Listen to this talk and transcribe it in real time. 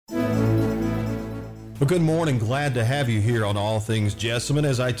Well, good morning. Glad to have you here on All Things Jessamine.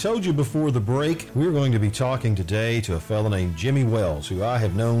 As I told you before the break, we're going to be talking today to a fellow named Jimmy Wells, who I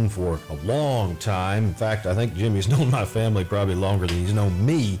have known for a long time. In fact, I think Jimmy's known my family probably longer than he's known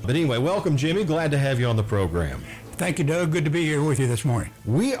me. But anyway, welcome, Jimmy. Glad to have you on the program. Thank you, Doug. Good to be here with you this morning.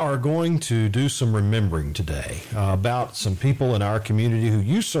 We are going to do some remembering today about some people in our community who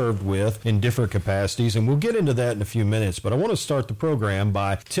you served with in different capacities, and we'll get into that in a few minutes. But I want to start the program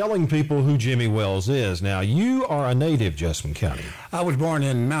by telling people who Jimmy Wells is. Now, you are a native Jessamine County. I was born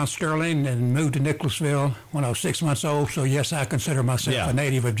in Mount Sterling and moved to Nicholasville when I was 6 months old, so yes, I consider myself a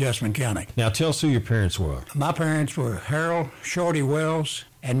native of Jessamine County. Now, tell us who your parents were. My parents were Harold Shorty Wells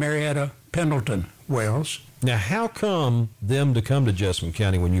and Marietta Pendleton Wells. Now, how come them to come to Jessamine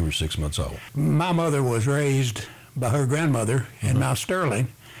County when you were 6 months old? My mother was raised by her grandmother in Mount Sterling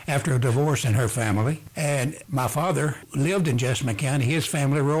after a divorce in her family. And my father lived in Jessamine County, his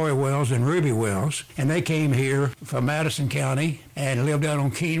family, Roy Wells and Ruby Wells. And they came here from Madison County and lived out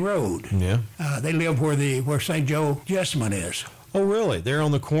on Keene Road. Yeah. They lived where St. Joe Jessamine is. Oh, really? There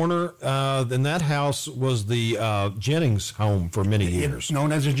on the corner, and that house was the Jennings home for many years. It's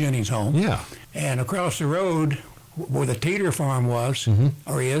known as the Jennings home. Yeah. And across the road, where the Teeter farm was,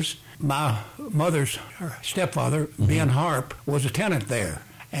 or is, my mother's stepfather, Ben Harp, was a tenant there.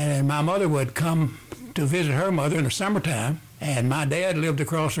 And my mother would come to visit her mother in the summertime, and my dad lived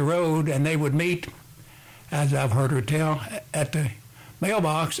across the road, and they would meet, as I've heard her tell, at the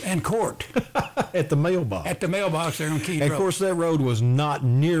mailbox and court. At the mailbox. At the mailbox there on Keene Road. Of course, that road was not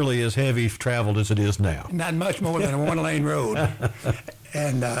nearly as heavy traveled as it is now. Not much more than a one-lane road.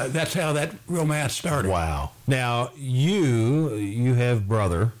 And that's how that romance started. Wow. Now, you have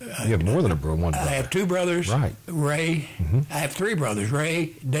brother. You have more than one brother. I have two brothers. Right. Ray. I have three brothers,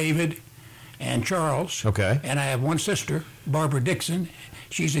 Ray, David, and Charles. Okay. And I have one sister, Barbara Dixon.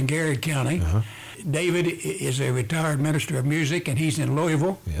 She's in Garrett County. David is a retired minister of music, and he's in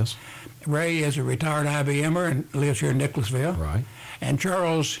Louisville. Yes. Ray is a retired IBMer and lives here in Nicholasville. Right. And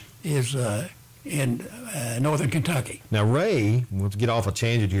Charles is in northern Kentucky. Now, Ray, we'll get off a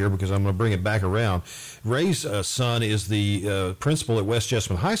tangent here because I'm going to bring it back around. Ray's son is the principal at West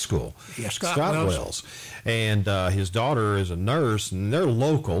Jessamine High School. Yeah, Scott Wells. And his daughter is a nurse, and they're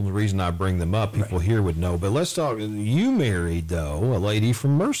local. The reason I bring them up, people here would know. But let's talk. You married, though, a lady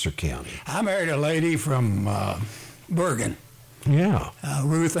from Mercer County. I married a lady from Bergen. Yeah.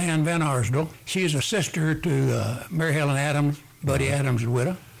 Ruth Ann Van Arsdale. She's a sister to Mary Helen Adams, Buddy Adams'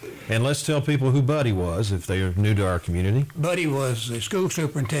 widow. And let's tell people who Buddy was, if they are new to our community. Buddy was the school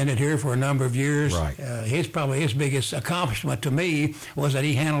superintendent here for a number of years. Right. Probably his biggest accomplishment to me was that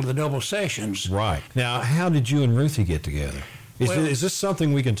he handled the double sessions. Right. Now, how did you and Ruthie get together? Is this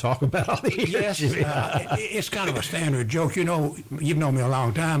something we can talk about here? Yes, it's kind of a standard joke. You know, you've known me a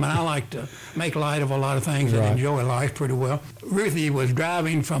long time, and I like to make light of a lot of things and enjoy life pretty well. Ruthie was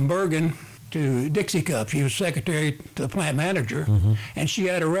driving from Bergen to Dixie Cup. She was secretary to the plant manager, and she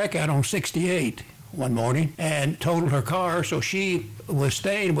had a wreck out on 68 one morning and totaled her car, so she was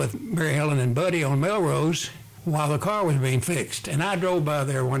staying with Mary Helen and Buddy on Melrose while the car was being fixed. And I drove by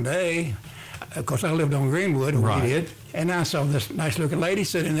there one day. Of course, I lived on Greenwood, we did, and I saw this nice-looking lady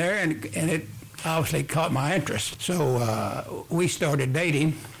sitting there, and it obviously caught my interest. So we started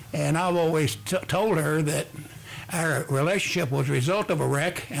dating, and I've always told her that our relationship was a result of a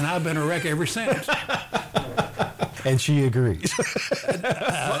wreck, and I've been a wreck ever since. And she agrees.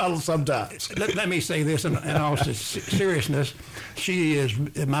 Sometimes. Let me say this in all seriousness. She is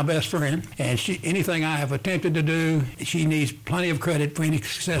my best friend, and anything I have attempted to do, she needs plenty of credit for any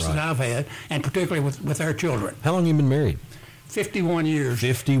success that I've had, and particularly with our children. How long have you been married? 51 years.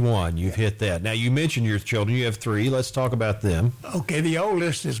 51. You've hit that. Now, you mentioned your children. You have three. Let's talk about them. Okay, the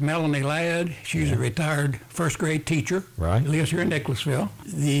oldest is Melanie Ladd. She's a retired first-grade teacher. Right. Lives here in Nicholasville.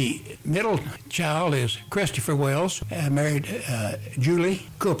 The middle child is Christopher Wells, married Julie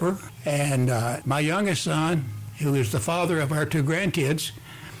Cooper. And my youngest son, who is the father of our two grandkids,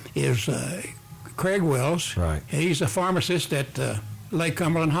 is Craig Wells. Right. He's a pharmacist at Lake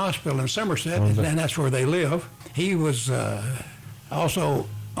Cumberland Hospital in Somerset, and that's where they live. He was also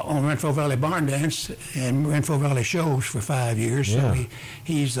on Renfro Valley Barn Dance and Renfro Valley shows for 5 years. Yeah. So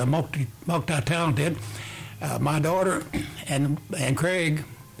he's multi-talented. My daughter and Craig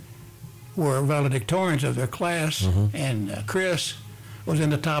were valedictorians of their class, and Chris was in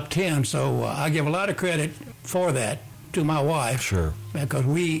the top 10. So I give a lot of credit for that to my wife. Sure. Because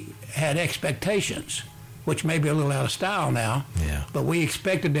we had expectations, which may be a little out of style now, but we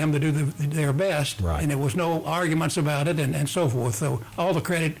expected them to do their best, and there was no arguments about it and so forth. So all the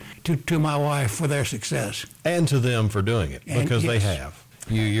credit to my wife for their success. And to them for doing it, because they have.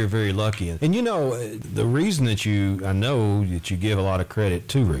 You're very lucky. And you know, the reason that I know that you give a lot of credit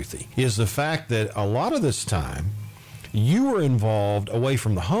to Ruthie is the fact that a lot of this time you were involved away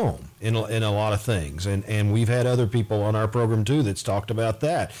from the home in a lot of things. And we've had other people on our program too that's talked about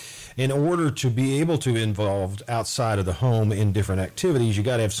that. In order to be able to involved outside of the home in different activities, you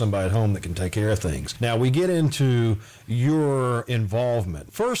got to have somebody at home that can take care of things. Now we get into your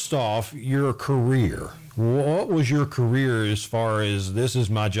involvement. First off, your career. What was your career as far as this is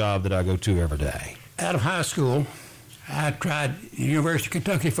my job that I go to every day? Out of high school, I tried the University of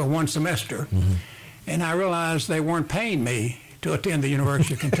Kentucky for one semester, and I realized they weren't paying me to attend the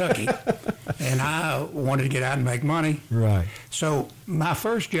University of Kentucky, and I wanted to get out and make money. Right. So my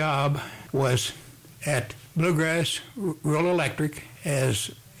first job was at Bluegrass Rural Electric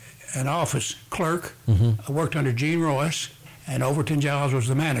as an office clerk. I worked under Gene Royce, and Overton Giles was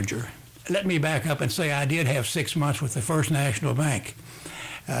the manager. Let me back up and say I did have 6 months with the First National Bank.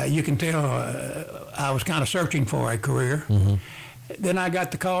 You can tell I was kind of searching for a career. Then I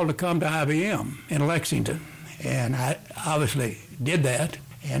got the call to come to IBM in Lexington, and I obviously did that.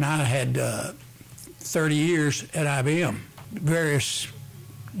 And I had 30 years at IBM, various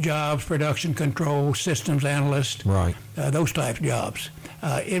jobs, production control, systems analyst, right? Those type of jobs.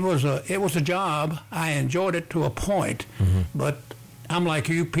 It was a job. I enjoyed it to a point, but I'm like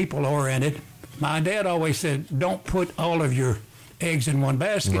you, people oriented. My dad always said, "Don't put all of your eggs in one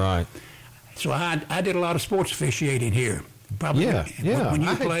basket." Right. So I did a lot of sports officiating here. Probably. Yeah. When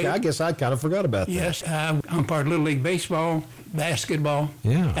you played, I guess I kind of forgot about that. Yes, I'm part of Little League Baseball, basketball.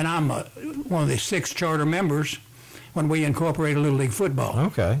 Yeah. And I'm one of the 6 charter members when we incorporated Little League football.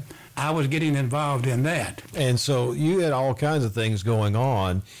 Okay. I was getting involved in that. And so you had all kinds of things going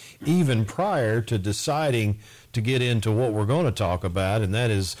on even prior to deciding to get into what we're going to talk about, and that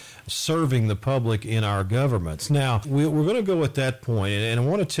is serving the public in our governments. Now, we're going to go at that point, and I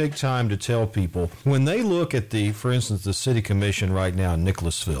want to take time to tell people, when they look at for instance, the city commission right now in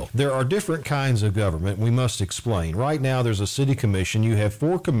Nicholasville, there are different kinds of government we must explain. Right now, there's a city commission. You have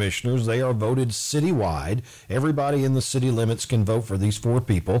 4 commissioners. They are voted citywide. Everybody in the city limits can vote for these 4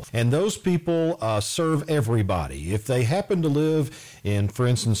 people, and those people serve everybody. If they happen to live in, for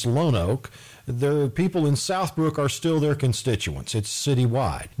instance, Lone Oak, the people in Southbrook are still their constituents. It's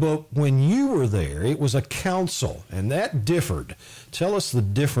citywide. But when you were there, it was a council, and that differed. Tell us the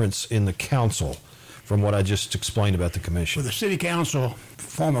difference in the council from what I just explained about the commission. For the city council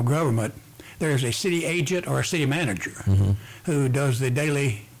form of government, there's a city agent or a city manager who does the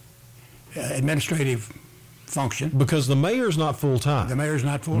daily administrative function. Because the mayor's not full-time. The mayor's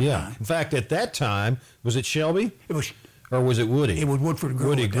not full-time. Yeah. In fact, at that time, was it Shelby? It was. Or was it Woody? It was Woodford Grove.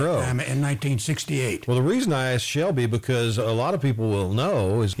 Woody Grove. In 1968. Well, the reason I asked Shelby, because a lot of people will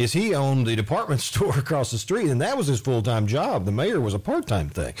know, is he owned the department store across the street, and that was his full-time job. The mayor was a part-time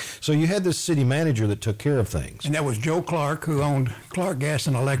thing. So you had this city manager that took care of things. And that was Joe Clark, who owned Clark Gas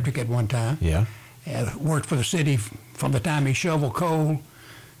and Electric at one time. Yeah. Worked for the city from the time he shoveled coal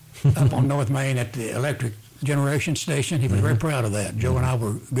up on North Main at the electric generation station. He was very proud of that. Joe and I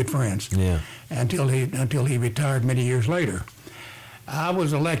were good friends. Yeah. Until he retired many years later. I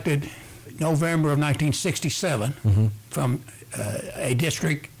was elected November of 1967 from a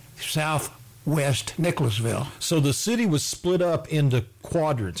district southwest Nicholasville. So the city was split up into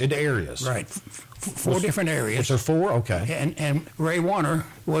quadrants, into areas. Right. 4 different areas. Was there 4? Okay. And Ray Warner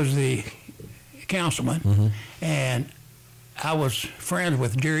was the councilman. And I was friends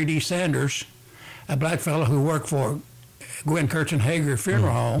with Jerry D. Sanders, a black fellow who worked for Gwen Kurtzenhager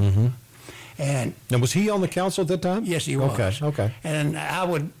Funeral Home. And was he on the council at that time? Yes, he was. Okay. And I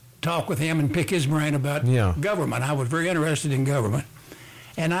would talk with him and pick his brain about government. I was very interested in government.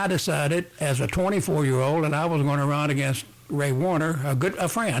 And I decided as a 24-year-old that I was going to run against Ray Warner, a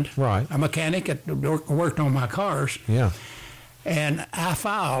friend, right, a mechanic that worked on my cars. Yeah. And I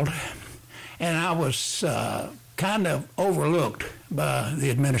filed, and I was kind of overlooked by the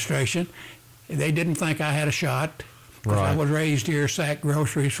administration. They didn't think I had a shot. Because I was raised here, sacked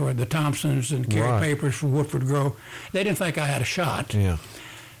groceries for the Thompsons and carried papers for Woodford Grove. They didn't think I had a shot. Yeah.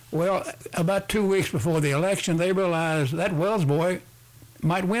 Well, about 2 weeks before the election, they realized that Wells boy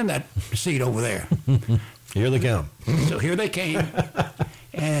might win that seat over there. Here they come. So here they came,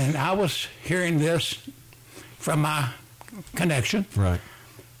 and I was hearing this from my connection. Right.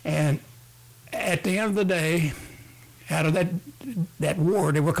 And at the end of the day, out of that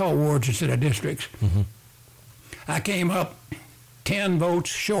ward, they were called wards instead of districts, I came up 10 votes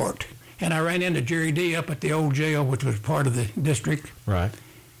short, and I ran into Jerry D. up at the old jail, which was part of the district. Right.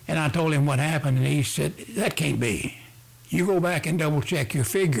 And I told him what happened, and he said, "That can't be. You go back and double-check your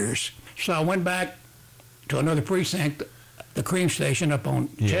figures." So I went back to another precinct the cream station up on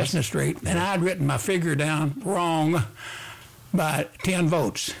Chestnut Street, and I'd written my figure down wrong by 10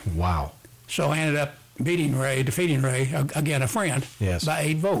 votes. Wow. So I ended up defeating Ray, again a friend, by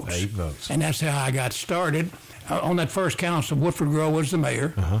 8 votes. 8 votes. And that's how I got started. On that first council, Woodford Grove was the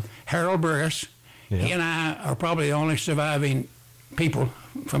mayor. Harold Burris. He and I are probably the only surviving people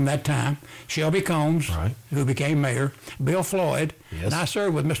from that time. Shelby Combs, who became mayor. Bill Floyd. And I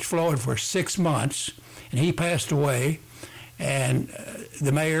served with Mr. Floyd for 6 months, and he passed away. And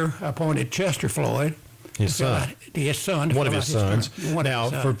the mayor appointed Chester Floyd. His son. One of his sons. Now,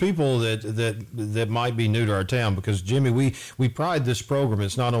 for people that might be new to our town, because, Jimmy, we pride this program.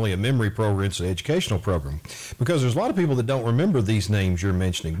 It's not only a memory program, it's an educational program. Because there's a lot of people that don't remember these names you're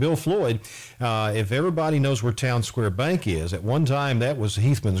mentioning. Bill Floyd, if everybody knows where Town Square Bank is, at one time that was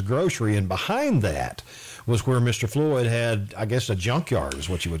Heathman's Grocery, and behind that was where Mr. Floyd had, I guess, a junkyard is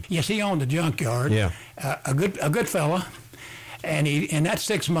what you would... Yes, he owned the junkyard. Yeah. A good fella. And in that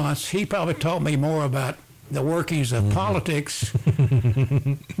 6 months, he probably taught me more about the workings of politics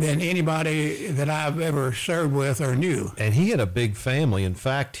than anybody that I've ever served with or knew. And he had a big family. In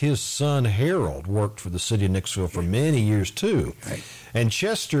fact, his son Harold worked for the city of Nicholasville for many years too. Right. And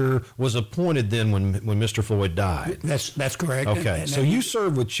Chester was appointed then when Mr. Floyd died. That's correct. Okay, so you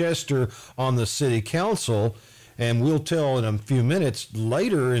served with Chester on the city council. And we'll tell in a few minutes,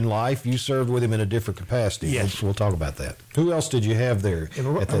 later in life, you served with him in a different capacity. Yes. We'll talk about that. Who else did you have there?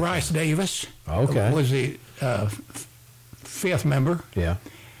 Rice Davis was the 5th member. Yeah.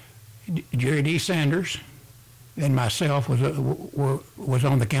 Jerry D. Sanders and myself was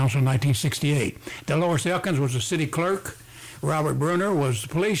on the council in 1968. Dolores Elkins was the city clerk. Robert Bruner was the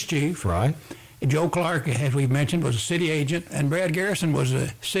police chief. Right. Joe Clark, as we've mentioned, was a city agent. And Brad Garrison was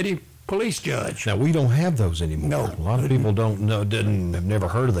a city police judge. Now, we don't have those anymore. No. A lot of people have never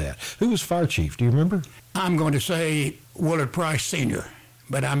heard of that. Who was fire chief? Do you remember? I'm going to say Willard Price Sr.,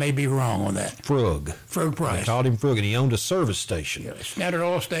 but I may be wrong on that. Frug Price. They called him Frug, and he owned a service station. Yeah, Standard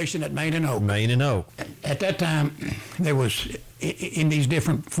Oil Station at Main and Oak. Main and Oak. At that time, there was, in these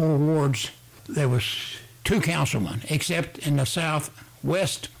different 4 wards, there was 2 councilmen, except in the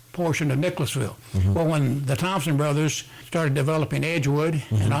southwest portion of Nicholasville. Well, when the Thompson brothers started developing Edgewood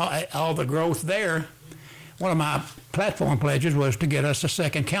and all the growth there, one of my platform pledges was to get us a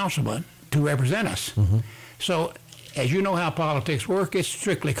second councilman to represent us. So, as you know how politics work, it's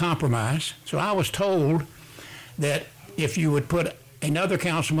strictly compromise. So I was told that if you would put another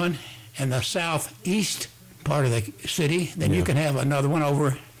councilman in the southeast part of the city, then you can have another one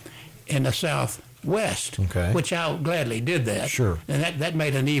over in the southwest, which I gladly did that. Sure. And that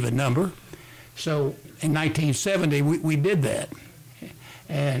made an even number. So in 1970, we did that.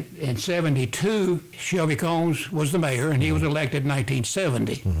 And in 72, Shelby Combs was the mayor, and he was elected in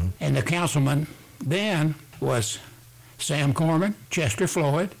 1970. And the councilman then was Sam Corman, Chester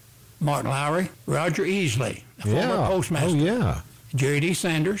Floyd, Martin Lowry, Roger Easley, the former postmaster. Jerry D.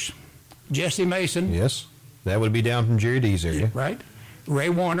 Sanders, Jesse Mason. Yes, that would be down from Jerry D's area. Right. Ray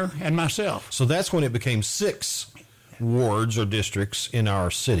Warner and myself. So that's when it became 6 wards or districts in our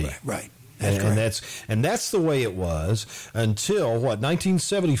city. Right. And that's the way it was until,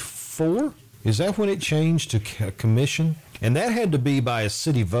 1974? Is that when it changed to a commission? And that had to be by a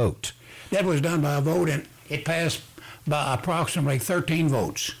city vote. That was done by a vote, and it passed by approximately 13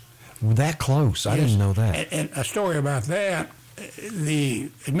 votes. That close? I didn't know that. And a story about that, the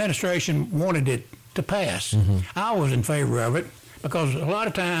administration wanted it to pass. I was in favor of it because a lot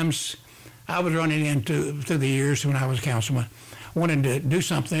of times I was running into, through the years when I was councilman, wanting to do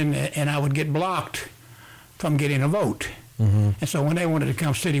something, and I would get blocked from getting a vote. And so when they wanted to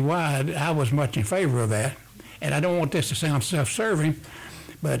come citywide, I was much in favor of that. And I don't want this to sound self-serving,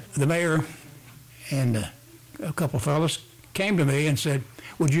 but the mayor and a couple of fellows came to me and said,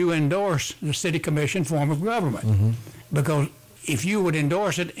 would you endorse the city commission form of government? Because if you would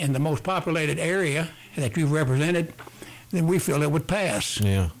endorse it in the most populated area that you've represented, then we feel it would pass.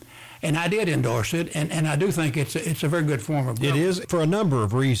 Yeah. And I did endorse it, and I do think it's a very good form of government. It is for a number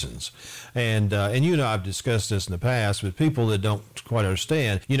of reasons. And you know, I've discussed this in the past with people that don't quite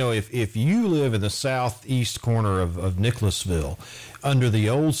understand. You know, if you live in the southeast corner of Nicholasville under the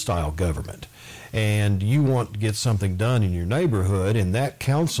old style government, and you want to get something done in your neighborhood, and that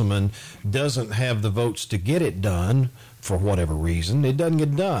councilman doesn't have the votes to get it done for whatever reason, it doesn't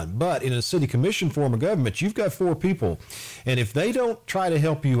get done. But in a city commission form of government, you've got 4 people, and if they don't try to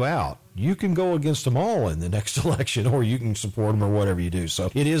help you out, you can go against them all in the next election, or you can support them, or whatever you do. So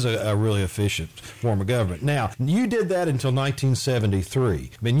it is a really efficient form of government. Now, you did that until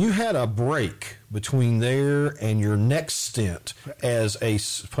 1973. I mean, you had a break between there and your next stint as a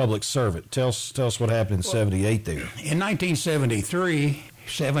public servant. Tell us what happened in 78 there. In 1973,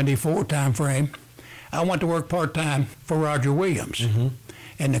 74 time frame, I went to work part-time for Roger Williams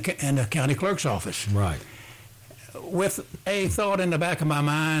in the county clerk's office. Right. With a thought in the back of my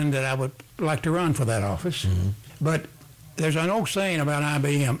mind that I would like to run for that office. But there's an old saying about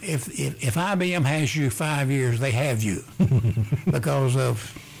IBM, if IBM has you 5 years, they have you. Because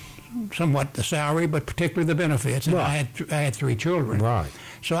of somewhat the salary, but particularly the benefits. And I had 3 children. Right.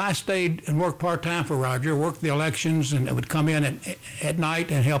 So I stayed and worked part-time for Roger, worked the elections, and I would come in at night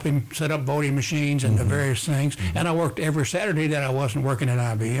and help him set up voting machines and the various things. And I worked every Saturday that I wasn't working at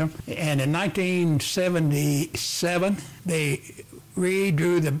IBM. And in 1977, they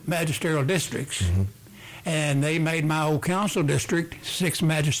redrew the magisterial districts. And they made my old council district 6th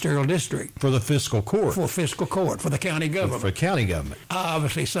magisterial district. For the fiscal court. For fiscal court, for the county government. For county government. I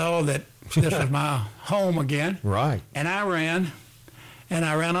obviously saw that this was my home again. Right. And I ran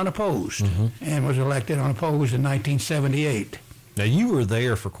unopposed and was elected unopposed in 1978. Now, you were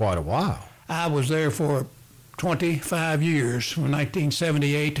there for quite a while. I was there for 25 years, from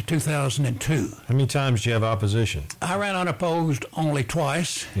 1978 to 2002. How many times did you have opposition? I ran unopposed only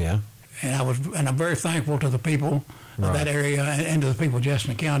twice. Yeah. And I'm very thankful to the people of that area and to the people of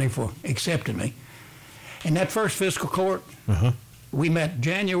Jessamine County for accepting me. In that first fiscal court, we met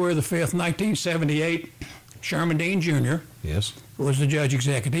January the 5th, 1978. Sherman Dean Jr. Yes. was the judge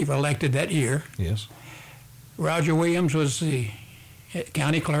executive elected that year. Yes. Roger Williams was the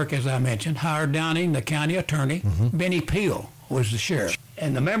county clerk, as I mentioned. Howard Downing, the county attorney. Benny Peel was the sheriff.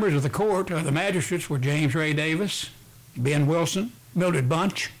 And the members of the court, or the magistrates, were James Ray Davis, Ben Wilson, Mildred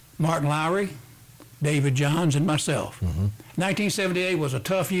Bunch, Martin Lowry, David Johns, and myself. 1978 was a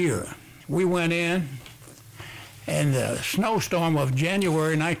tough year. We went in, and the snowstorm of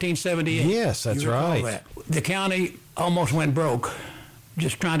January 1978. Yes, that's right. That. The county almost went broke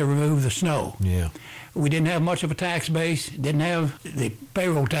just trying to remove the snow. Yeah. We didn't have much of a tax base, didn't have the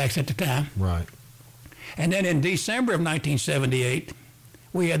payroll tax at the time. Right. And then in December of 1978,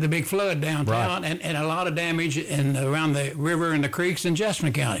 we had the big flood downtown and a lot of damage around the river and the creeks in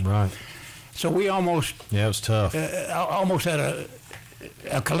Jessamine County. Right. So we almost... Yeah, it was tough. Almost had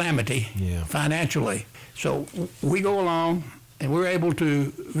a calamity financially. So we go along, and we're able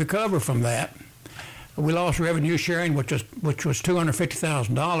to recover from that. We lost revenue sharing, which was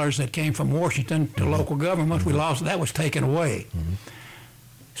 $250,000 that came from Washington to local government. We lost that, was taken away.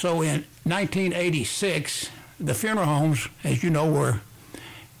 So in 1986, the funeral homes, as you know, were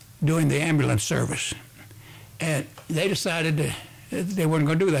doing the ambulance service, and they decided they weren't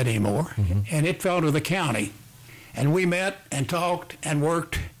going to do that anymore, and it fell to the county. And we met and talked and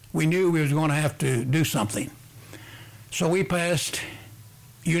worked. We knew we was going to have to do something. So we passed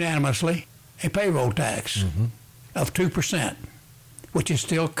unanimously a payroll tax of 2%, which is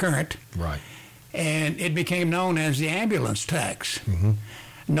still current. Right. And it became known as the ambulance tax.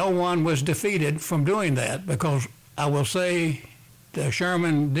 No one was defeated from doing that, because I will say, to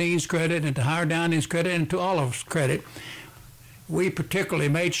Sherman Dean's credit and to Howard Downing's credit and to all of us credit, we particularly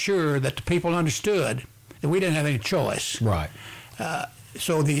made sure that the people understood that we didn't have any choice. Right.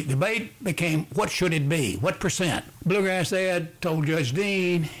 So the debate became, what should it be? What percent? Bluegrass Ed told Judge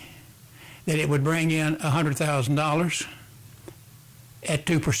Dean that it would bring in $100,000 at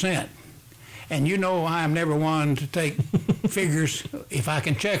 2%. And you know I am never one to take figures if I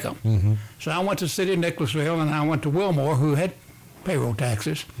can check them. So I went to the city of Nicholasville, and I went to Wilmore, who had payroll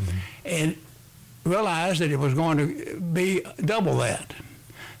taxes, and realized that it was going to be double that.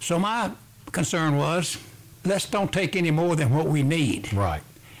 So my concern was, let's don't take any more than what we need. Right.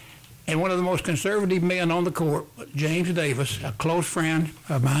 And one of the most conservative men on the court, James Davis, a close friend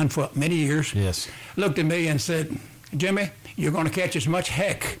of mine for many years, looked at me and said, Jimmy, you're going to catch as much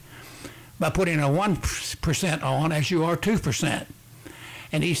heck by putting a 1% on as you are 2%.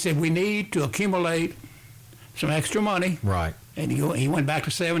 And he said, we need to accumulate some extra money. Right. And he went back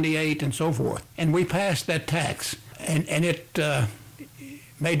to 78 and so forth. And we passed that tax. And it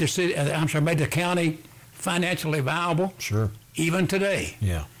made the city, made the county financially viable. Sure. Even today.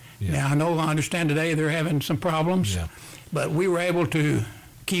 Yeah. Now, I understand today they're having some problems. Yeah. But we were able to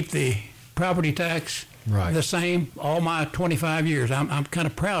keep the property tax the same all my 25 years. I'm kind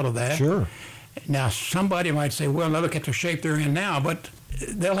of proud of that. Sure. Now, somebody might say, well, look at the shape they're in now, but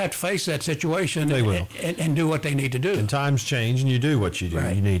they'll have to face that situation and do what they need to do. And times change, and you do what you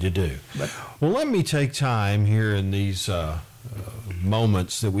need to do. Well, let me take time here in these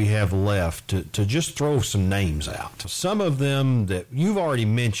moments that we have left to just throw some names out. Some of them that you've already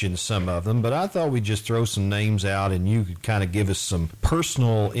mentioned, some of them, but I thought we'd just throw some names out and you could kind of give us some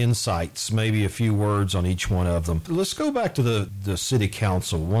personal insights, maybe a few words on each one of them. Let's go back to the city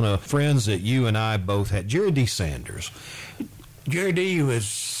council. One of the friends that you and I both had, Jerry D. Sanders. Jerry D.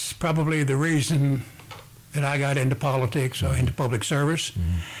 was probably the reason that I got into politics or into public service.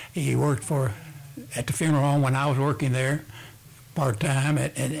 He worked at the funeral home when I was working there part-time,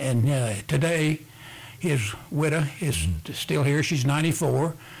 and today his widow is still here. She's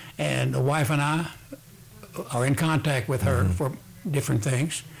 94, and the wife and I are in contact with her for different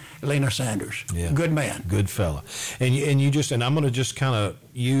things. Lena Sanders, good man, good fella, and I'm going to just kind of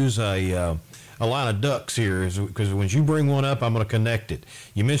use a line of ducks here, because when you bring one up, I'm going to connect it.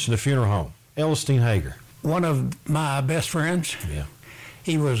 You mentioned the funeral home, Elistine Hager, one of my best friends. Yeah,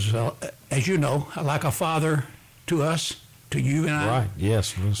 he was, as you know, like a father to us, to you and I. Right.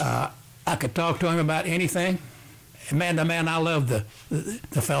 Yes. I could talk to him about anything. Man to man, I loved the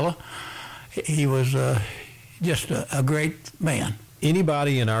fella. He was just a great man.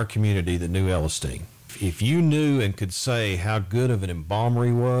 Anybody in our community that knew Elistine, if you knew and could say how good of an embalmer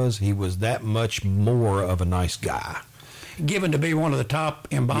he was that much more of a nice guy. Given to be one of the top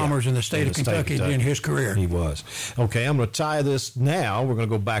embalmers in the state of Kentucky during his career. He was. Okay, I'm going to tie this now. We're going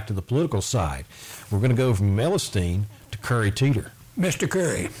to go back to the political side. We're going to go from Elistine to Curry Teeter. Mr.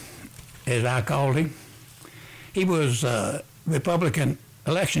 Curry, as I called him, he was Republican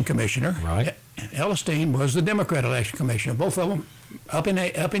election commissioner. Right. Elistine was the Democrat election commissioner. Both of them up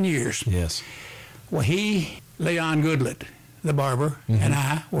in years. Yes. Well, Leon Goodlett, the barber, and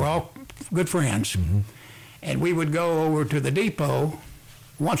I were all good friends. And we would go over to the depot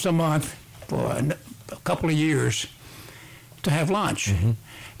once a month for a couple of years to have lunch.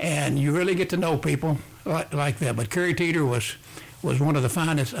 And you really get to know people like that. But Curry Teeter was one of the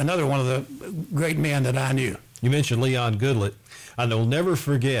finest, another one of the great men that I knew. You mentioned Leon Goodlett. I will never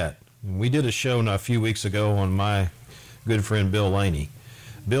forget, we did a show a few weeks ago on my good friend Bill Laney.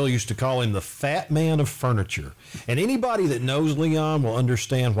 Bill used to call him the fat man of furniture. And anybody that knows Leon will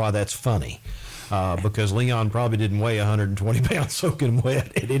understand why that's funny. Because Leon probably didn't weigh 120 pounds soaking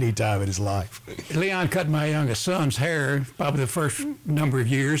wet at any time in his life. Leon cut my youngest son's hair probably the first number of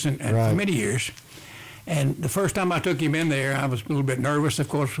years and right. for many years. And the first time I took him in there, I was a little bit nervous, of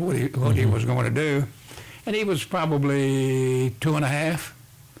course, what he was going to do. And he was probably 2.5,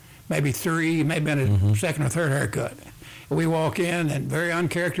 maybe 3, maybe in a second or third haircut. We walk in, and very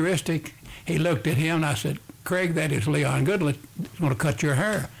uncharacteristic, he looked at him, and I said, "Craig, that is Leon Goodlett. He's going to cut your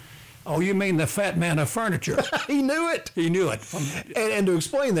hair." "Oh, you mean the fat man of furniture?" He knew it. He knew it. And to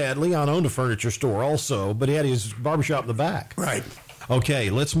explain that, Leon owned a furniture store also, but he had his barbershop in the back. Right. Okay,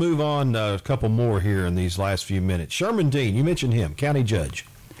 let's move on a couple more here in these last few minutes. Sherman Dean, you mentioned him, county judge.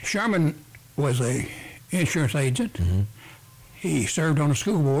 Sherman was a insurance agent. He served on the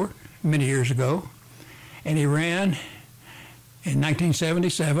school board many years ago, and he ran in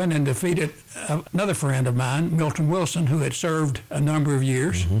 1977 and defeated another friend of mine, Milton Wilson, who had served a number of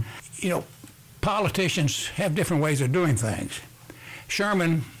years. You know, politicians have different ways of doing things.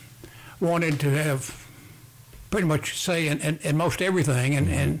 Sherman wanted to have pretty much say in most everything,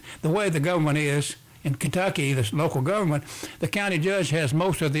 and the way the government is in Kentucky, the local government, the county judge has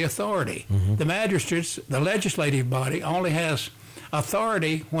most of the authority. The magistrates, the legislative body, only has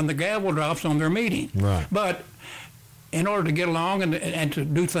authority when the gavel drops on their meeting. Right. But in order to get along and to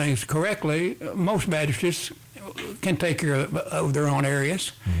do things correctly, most magistrates can take care of their own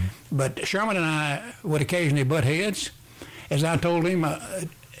areas. But Sherman and I would occasionally butt heads. As I told him,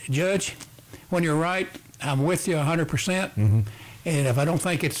 Judge, when you're right, I'm with you 100%. And if I don't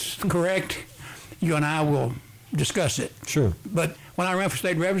think it's correct, you and I will discuss it. Sure. But when I ran for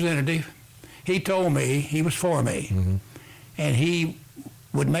state representative, he told me he was for me. And he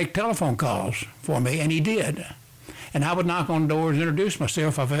would make telephone calls for me, and he did. And I would knock on doors, introduce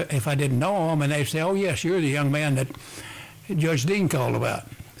myself if I didn't know him, and they'd say, "Oh, yes, you're the young man that Judge Dean called about."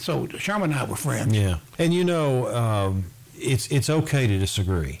 So Sherman and I were friends. Yeah. And, you know, it's okay to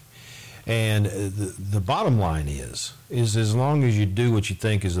disagree. And the bottom line is as long as you do what you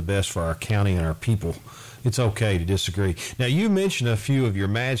think is the best for our county and our people, it's okay to disagree. Now, you mentioned a few of your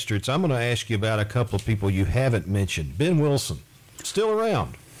magistrates. I'm going to ask you about a couple of people you haven't mentioned. Ben Wilson, still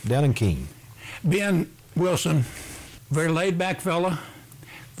around, down in Keene. Ben Wilson, very laid-back fella,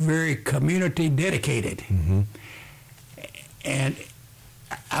 very community dedicated. And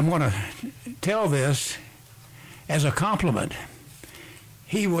I'm going to tell this as a compliment.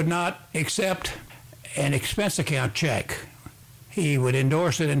 He would not accept an expense account check. He would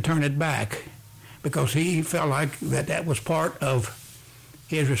endorse it and turn it back because he felt like that was part of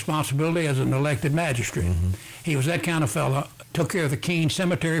his responsibility as an elected magistrate. He was that kind of fellow. Took care of the Keene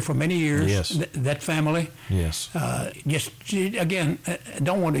Cemetery for many years. Yes. That family. Yes. Again,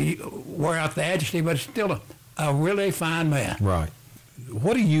 don't want to wear out the adjective, but still a really fine man. Right.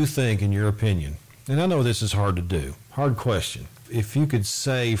 What do you think, in your opinion, and I know this is hard to do, hard question, if you could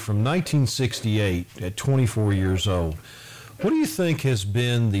say from 1968 at 24 years old, what do you think has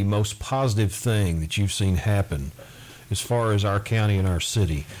been the most positive thing that you've seen happen as far as our county and our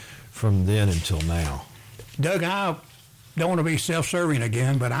city from then until now? Doug, I don't want to be self-serving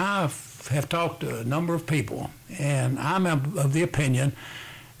again, but I have talked to a number of people, and I'm of the opinion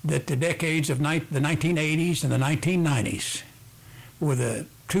that the decades of the 1980s and the 1990s were the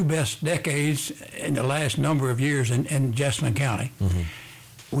two best decades in the last number of years in Jessamine County.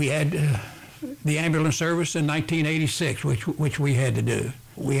 We had the ambulance service in 1986, which we had to do.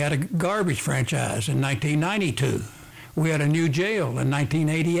 We had a garbage franchise in 1992. We had a new jail in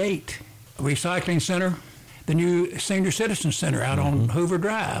 1988. A recycling center, the new Senior Citizen Center out on Hoover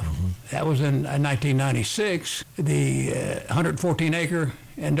Drive. That was in 1996. The 114-acre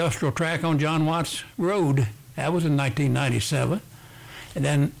industrial track on John Watts Road, that was in 1997. And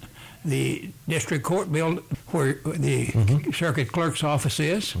then the district court built where the circuit clerk's office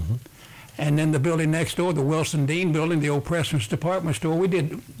is. And then the building next door, the Wilson Dean building, the old Pressman's department store,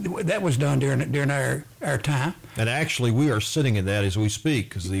 that was done during our time. And actually, we are sitting in that as we speak,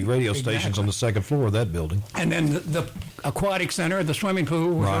 because the radio station's on the second floor of that building. And then the aquatic center, the swimming pool,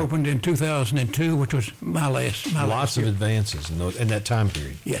 was opened in 2002, which was my last Lots of advances in that time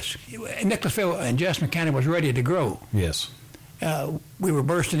period. Yes. Nicholasville and Jessamine County was ready to grow. Yes. We were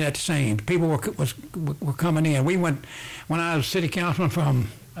bursting at the seams. People were coming in. We went, when I was city councilman, from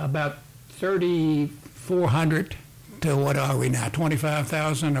about 3,400 to what are we now,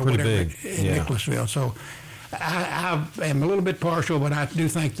 25,000 or pretty whatever big. in Nicholasville. So I am a little bit partial, but I do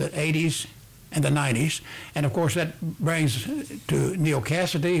think the 80s and the 90s. And of course that brings to Neil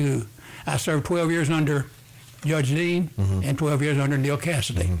Cassidy, who I served 12 years under Judge Dean and 12 years under Neil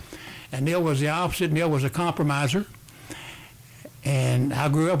Cassidy. And Neil was the opposite. Neil was a compromiser. And I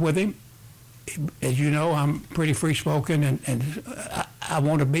grew up with him. As you know, I'm pretty free-spoken, and I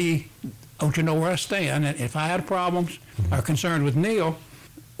want to know where I stand. And if I had problems or concerns with Neil,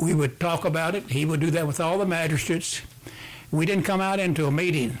 we would talk about it. He would do that with all the magistrates. We didn't come out into a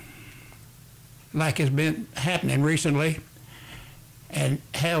meeting like has been happening recently and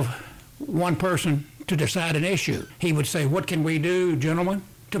have one person to decide an issue. He would say, what can we do, gentlemen,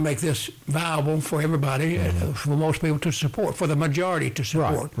 to make this viable for everybody, for most people to support, for the majority to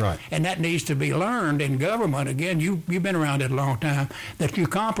support. Right. And that needs to be learned in government. Again, you've been around it a long time, that you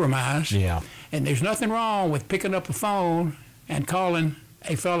compromise. Yeah. And there's nothing wrong with picking up the phone and calling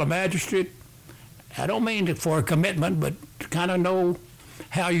a fellow magistrate. I don't mean for a commitment, but to kind of know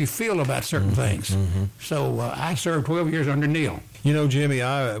how you feel about certain things. So I served 12 years under Neil. You know, Jimmy,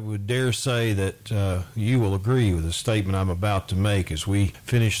 I would dare say that you will agree with the statement I'm about to make as we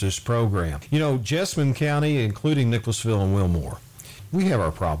finish this program. You know, Jessamine County, including Nicholasville and Wilmore, we have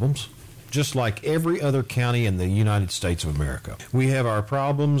our problems, just like every other county in the United States of America. We have our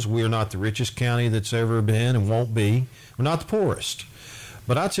problems. We're not the richest county that's ever been and won't be. We're not the poorest.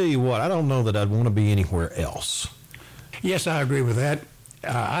 But I tell you what, I don't know that I'd want to be anywhere else. Yes, I agree with that.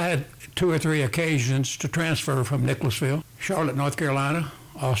 I had 2 or 3 occasions to transfer from Nicholasville, Charlotte, North Carolina,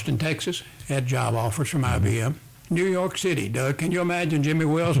 Austin, Texas, had job offers from IBM. New York City, Doug, can you imagine Jimmy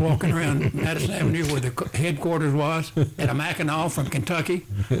Wells walking around Madison Avenue where the headquarters was, in a Mackinac from Kentucky,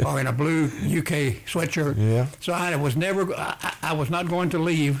 or in a blue UK sweatshirt? Yeah. So I was not going to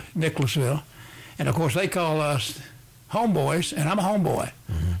leave Nicholasville. And of course they call us homeboys, and I'm a homeboy.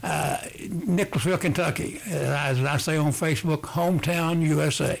 Nicholasville, Kentucky, as I say on Facebook, hometown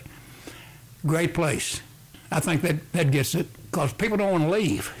USA. Great place. I think that gets it, because people don't want to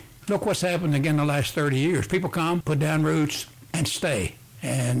leave. Look what's happened again in the last 30 years. People come, put down roots, and stay.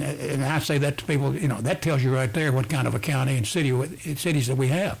 And I say that to people, that tells you right there what kind of a county and cities that we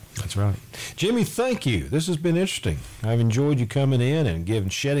have. That's right. Jimmy, thank you. This has been interesting. I've enjoyed you coming in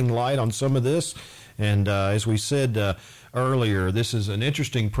and shedding light on some of this. And as we said earlier, this is an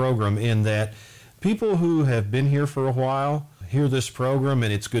interesting program in that people who have been here for a while hear this program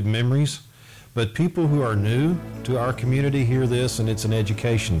and it's good memories. But people who are new to our community hear this and it's an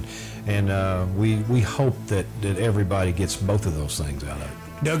education. And we hope that everybody gets both of those things out of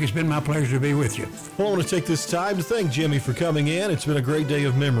it. Doug, it's been my pleasure to be with you. Well, I want to take this time to thank Jimmy for coming in. It's been a great day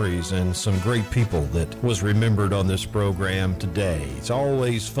of memories and some great people that was remembered on this program today. It's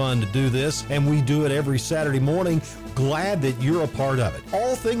always fun to do this, and we do it every Saturday morning. Glad that you're a part of it.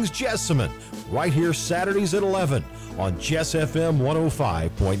 All Things Jessamine, right here Saturdays at 11 on Jess FM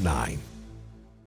 105.9.